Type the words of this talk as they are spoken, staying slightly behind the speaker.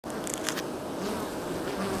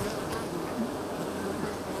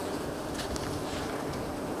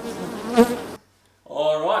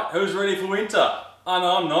Alright, who's ready for winter? I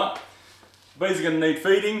know I'm not. Bees are going to need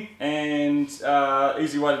feeding and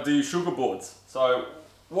easy way to do your sugar boards. So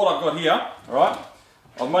what I've got here, alright,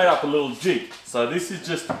 I've made up a little jig. So this is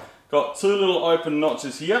just got two little open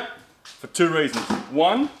notches here for two reasons.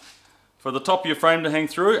 One, for the top of your frame to hang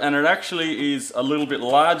through, and it actually is a little bit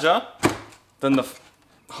larger than the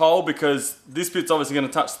hole because this bit's obviously going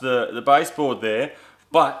to touch the baseboard there,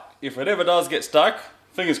 but if it ever does get stuck,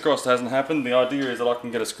 fingers crossed it hasn't happened, the idea is that I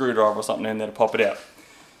can get a screwdriver or something in there to pop it out.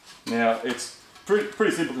 Now it's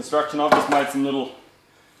pretty simple construction. I've just made some little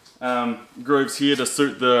grooves here to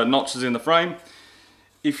suit the notches in the frame.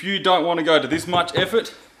 If you don't want to go to this much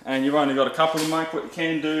effort and you've only got a couple to make, what you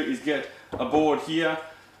can do is get a board here,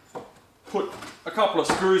 put a couple of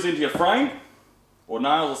screws into your frame or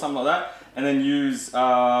nails or something like that, and then use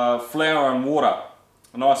flour and water,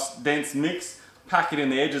 a nice dense mix, pack it in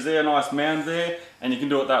the edges there, a nice mound there, and you can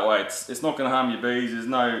do it that way. It's not going to harm your bees. There's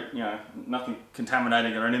no, nothing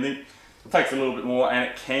contaminating or anything. It takes a little bit more and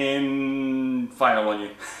it can fail on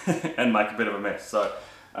you and make a bit of a mess. So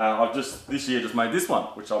I've this year just made this one,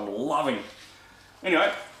 which I'm loving.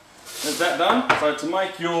 Anyway, there's that done. So to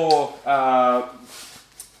make your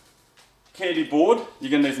candy board,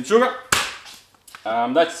 you're going to need some sugar.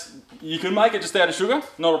 You can make it just out of sugar,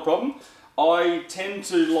 not a problem. I tend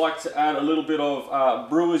to like to add a little bit of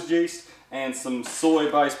brewer's yeast and some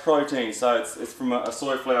soy-based protein, so it's from a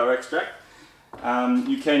soy flour extract.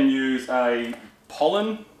 You can use a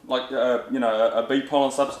pollen, like a bee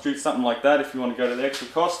pollen substitute, something like that, if you want to go to the extra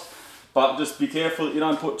cost. But just be careful that you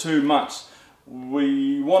don't put too much.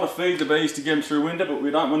 We want to feed the bees to get them through winter, but we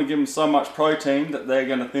don't want to give them so much protein that they're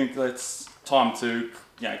going to think that it's time to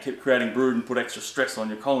keep creating brood and put extra stress on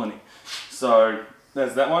your colony. So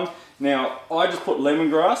there's that one. Now I just put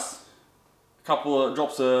lemongrass, a couple of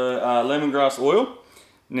drops of lemongrass oil.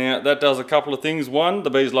 Now that does a couple of things. One, the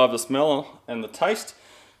bees love the smell and the taste,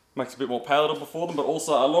 makes it a bit more palatable for them, but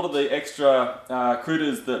also a lot of the extra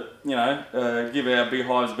critters that give our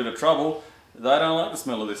beehives a bit of trouble, they don't like the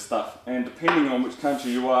smell of this stuff. And depending on which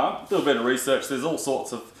country you are, do a bit of research. There's all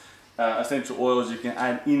sorts of essential oils you can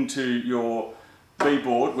add into your bee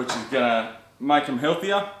board, which is going to make them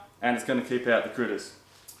healthier and it's going to keep out the critters.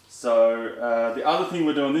 So the other thing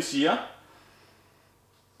we're doing this year,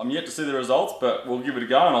 I'm yet to see the results, but we'll give it a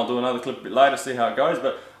go and I'll do another clip a bit later, see how it goes,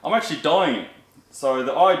 but I'm actually dyeing it. So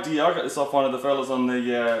the idea, I got this off one of the fellas on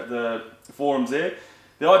the forums there,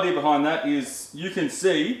 the idea behind that is you can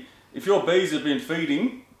see if your bees have been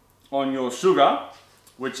feeding on your sugar,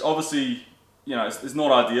 which obviously it's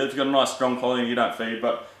not ideal. If you've got a nice strong colony you don't feed,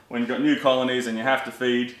 but when you've got new colonies and you have to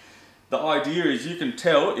feed, the idea is you can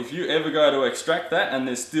tell if you ever go to extract that and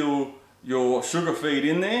there's still your sugar feed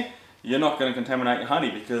in there, you're not going to contaminate your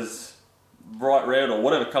honey, because bright red or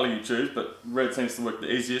whatever colour you choose, but red seems to work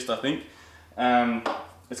the easiest I think,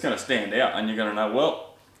 it's going to stand out and you're going to know,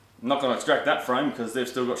 well, I'm not going to extract that frame because they've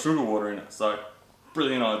still got sugar water in it. So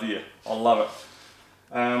brilliant idea, I love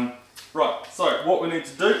it. Right, so what we need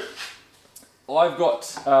to do,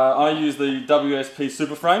 I use the WSP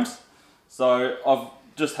super frames, so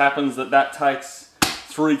just happens that takes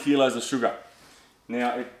 3 kilos of sugar.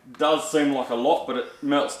 Now it does seem like a lot, but it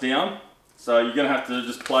melts down, so you're going to have to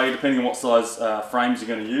just play, depending on what size frames you're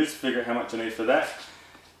going to use, figure out how much you need for that.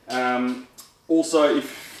 Also,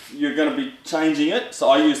 if you're going to be changing it, so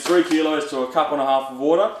I use 3 kilos to a cup and a half of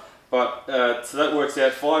water, but so that works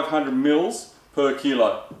out 500 mils per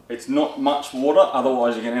kilo. It's not much water,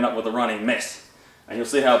 otherwise you're going to end up with a running mess. And you'll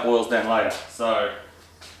see how it boils down later. So,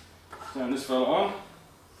 turn this fella on.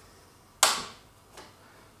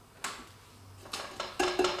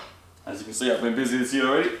 As you can see, I've been busy this year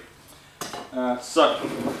already. So,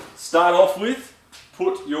 start off with,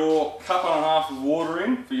 put your cup and a half of water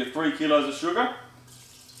in for your 3 kilos of sugar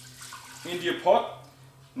into your pot.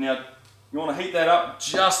 Now, you want to heat that up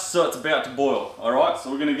just so it's about to boil. Alright, so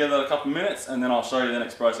we're going to give that a couple of minutes and then I'll show you the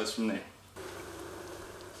next process from there.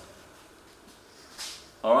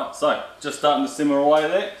 Alright, so just starting to simmer away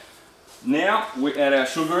there. Now we add our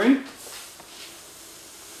sugar in.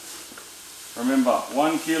 Remember,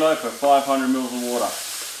 1 kilo for 500 mils of water.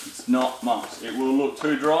 It's not much. It will look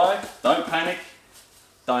too dry. Don't panic.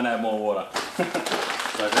 Don't add more water. So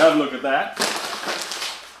if you have a look at that.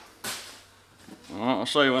 Alright, I'll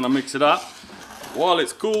show you when I mix it up. While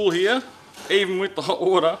it's cool here, even with the hot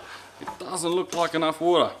water, it doesn't look like enough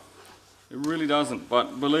water. It really doesn't,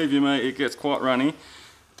 but believe you me, it gets quite runny.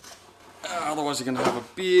 Otherwise you're going to have a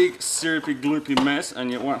big syrupy gloopy mess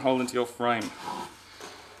and it won't hold into your frame.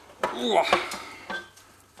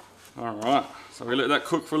 Alright, so we let that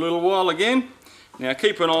cook for a little while again. Now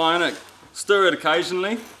keep an eye on it, stir it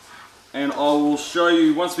occasionally. and I will show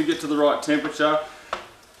you once we get to the right temperature.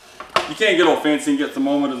 You can get all fancy and get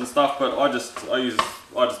thermometers and stuff, but I just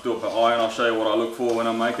do it by eye, and I'll show you what I look for when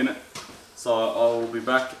I'm making it. So I'll be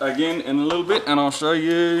back again in a little bit, and I'll show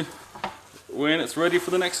you when it's ready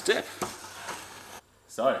for the next step.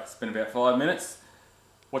 So it's been about 5 minutes.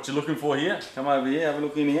 What you're looking for here, come over here, have a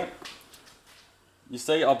look in here. You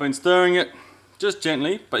see I've been stirring it just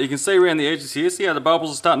gently, but you can see around the edges here, see how the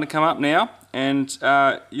bubbles are starting to come up now? And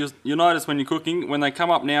you'll notice when you're cooking, when they come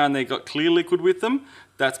up now and they've got clear liquid with them,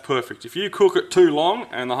 that's perfect. If you cook it too long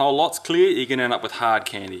and the whole lot's clear, you can end up with hard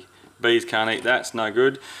candy. Bees can't eat that, it's no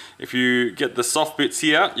good. If you get the soft bits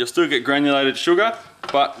here, you'll still get granulated sugar,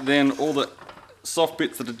 but then all the soft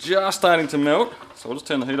bits that are just starting to melt, so I'll just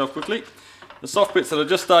turn the heat off quickly. The soft bits that are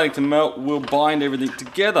just starting to melt will bind everything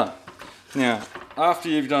together. Now, after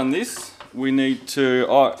you've done this, we need to,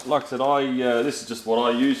 like I said, this is just what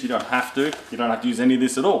I use. You don't have to. You don't have to use any of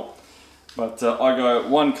this at all. But I go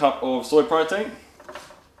 1 cup of soy protein.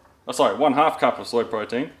 Oh, sorry, 1/2 cup of soy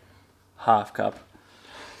protein. Half cup.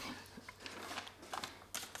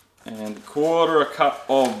 And 1/4 cup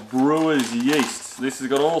of brewer's yeast. This has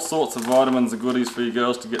got all sorts of vitamins and goodies for you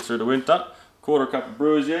girls to get through the winter. 1/4 cup of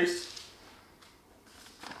brewer's yeast.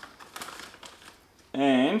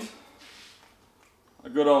 And a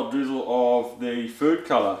good old drizzle of the food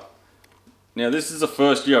colour. Now this is the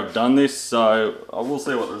first year I've done this, so I will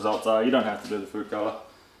see what the results are. You don't have to do the food colour.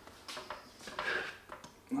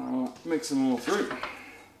 I'll mix them all through.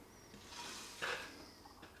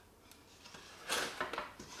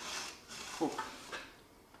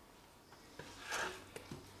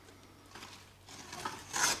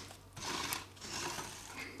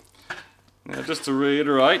 Now just to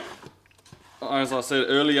reiterate, as I said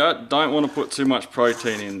earlier, don't want to put too much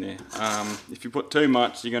protein in there. If you put too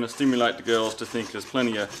much, you're going to stimulate the girls to think there's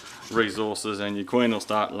plenty of resources, and your queen will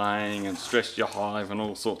start laying and stress your hive and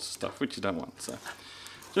all sorts of stuff, which you don't want. So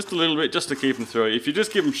just a little bit, just to keep them through. If you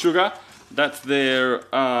just give them sugar, that's their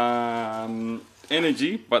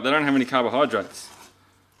energy, but they don't have any carbohydrates.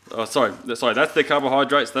 That's their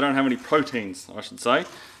carbohydrates. They don't have any proteins, I should say.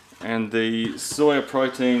 And the soya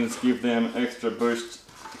proteins give them extra boost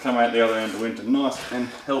to come out the other end of winter nice and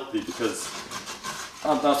healthy, because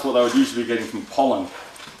that's what they would usually be getting from pollen.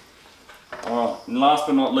 Alright, and last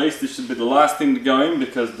but not least, this should be the last thing to go in,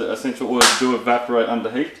 because the essential oils do evaporate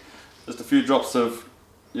under heat. Just a few drops of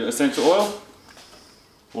your essential oil.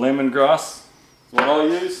 Lemongrass is what I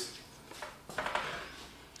use.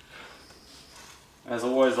 As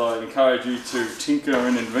always, I encourage you to tinker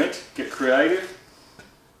and invent, get creative.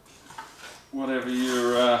 Whatever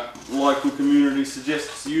your local community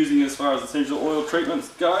suggests using as far as essential oil treatments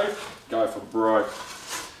go for broke.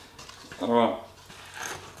 Alright,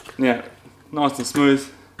 now nice and smooth.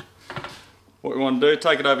 What we want to do,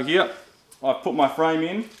 take it over here. I've put my frame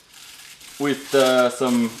in with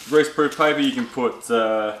some greaseproof paper. You can put,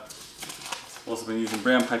 also been using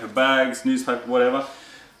brown paper bags, newspaper, whatever.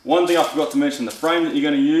 One thing I forgot to mention, the frame that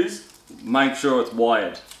you're going to use, make sure it's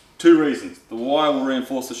wired. 2 reasons. The wire will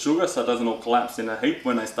reinforce the sugar so it doesn't all collapse in a heap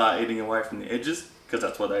when they start eating away from the edges, because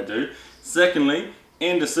that's what they do. Secondly,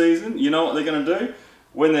 end of season, you know what they're going to do?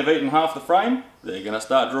 When they've eaten half the frame, they're going to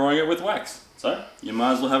start drawing it with wax. So you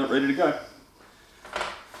might as well have it ready to go.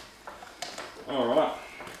 Alright.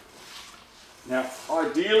 Now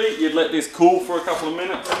ideally you'd let this cool for a couple of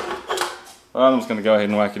minutes. I'm just going to go ahead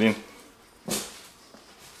and whack it in.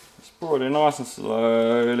 Just pour it in nice and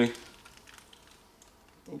slowly.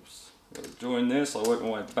 Oops, got a join there, so I'll work my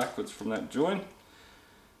way backwards from that join.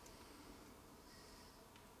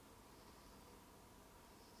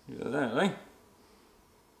 Look at that, eh?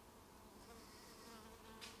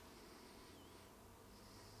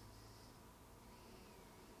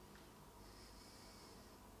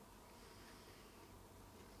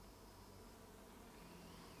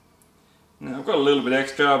 Now I've got a little bit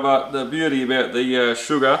extra, but the beauty about the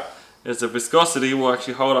sugar is the viscosity will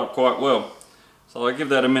actually hold up quite well. So I give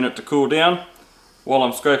that a minute to cool down while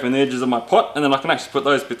I'm scraping the edges of my pot, and then I can actually put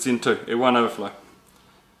those bits in too. It won't overflow.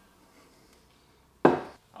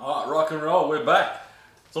 Alright, rock and roll, we're back.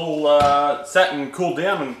 It's all sat and cooled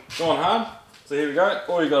down and gone hard. So here we go.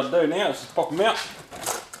 All you got to do now is just pop them out.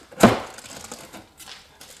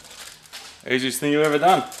 Easiest thing you've ever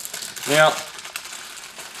done. Now,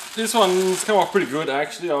 this one's come off pretty good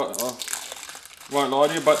actually. I won't lie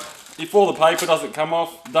to you, but if all the paper doesn't come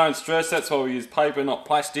off, don't stress. That's why we use paper, not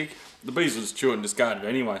plastic. The bees will just chew it and discard it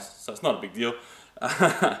anyway, so it's not a big deal.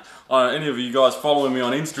 Any of you guys following me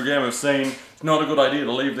on Instagram have seen it's not a good idea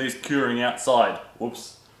to leave these curing outside.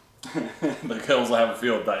 Whoops. The girls will have a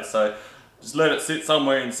field day, so just let it sit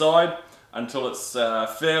somewhere inside. until it's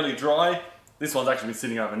fairly dry. This one's actually been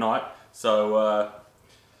sitting overnight, so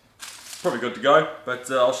probably good to go.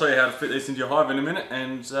 But I'll show you how to fit this into your hive in a minute,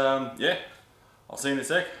 and yeah, I'll see you in a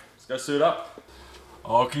sec. Let's go suit up.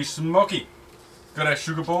 Okie smoky. Got our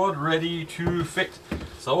sugar board ready to fit.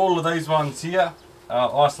 So all of these ones here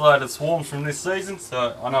are isolated swarms from this season,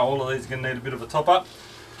 so I know all of these are going to need a bit of a top up.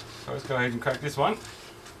 So let's go ahead and crack this one.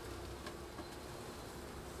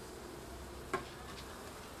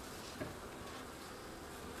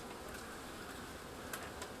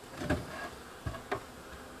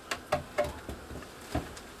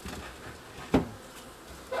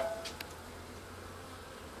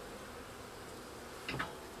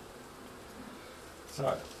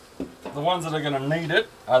 So, the ones that are going to need it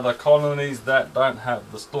are the colonies that don't have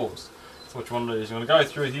the stores. So what you want to do is you want to go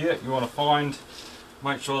through here, you want to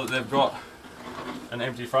make sure that they've got an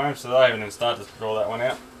empty frame, so they haven't even started to draw that one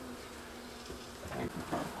out.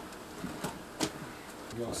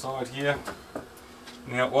 Go aside here.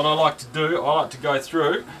 Now what I like to do, I like to go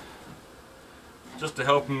through just to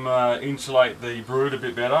help them insulate the brood a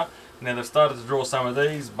bit better. Now they've started to draw some of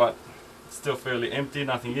these, but it's still fairly empty,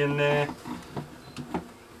 nothing in there.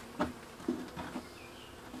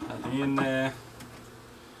 In there,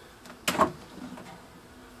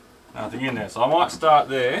 nothing in there, so I might start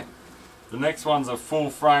there. The next one's a full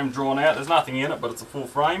frame drawn out. There's nothing in it, but it's a full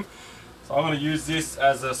frame, so I'm going to use this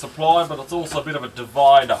as a supply, but it's also a bit of a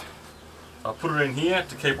divider. So I'll put it in here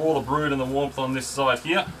to keep all the brood and the warmth on this side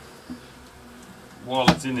here. While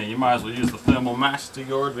it's in there, you may as well use the thermal mass to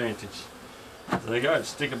your advantage. So there you go,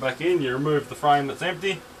 just stick it back in, you remove the frame that's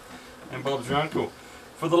empty, and Bob's your uncle.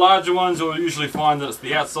 For the larger ones, you'll usually find that it's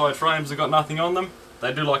the outside frames that got nothing on them.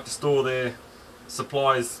 They do like to store their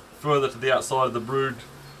supplies further to the outside of the brood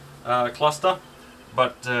cluster,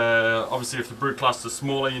 but obviously if the brood cluster is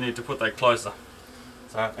smaller, you need to put that closer.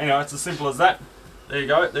 So anyway, it's as simple as that. There you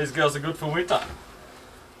go, these girls are good for winter.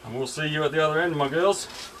 And we'll see you at the other end, my girls.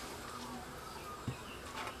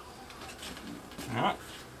 Alright,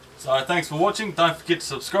 so thanks for watching. Don't forget to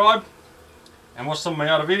subscribe and watch some of my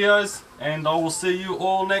other videos, and I will see you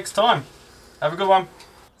all next time. Have a good one.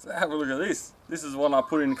 So have a look at this. This is one I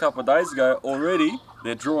put in a couple of days ago. Already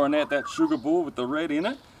they're drawing out that sugar board with the red in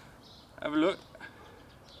it. Have a look.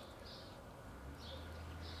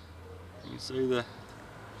 You can see the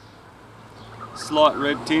slight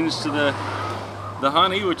red tinge to the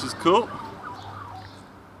honey, which is cool.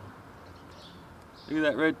 Look at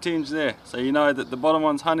that red tinge there. So you know that the bottom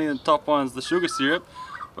one's honey and the top one's the sugar syrup.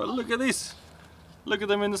 But look at this. Look at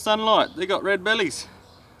them in the sunlight. They got red bellies.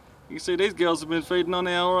 You can see these girls have been feeding on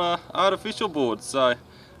our artificial board, so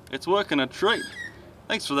it's working a treat.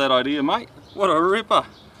 Thanks for that idea, mate. What a ripper.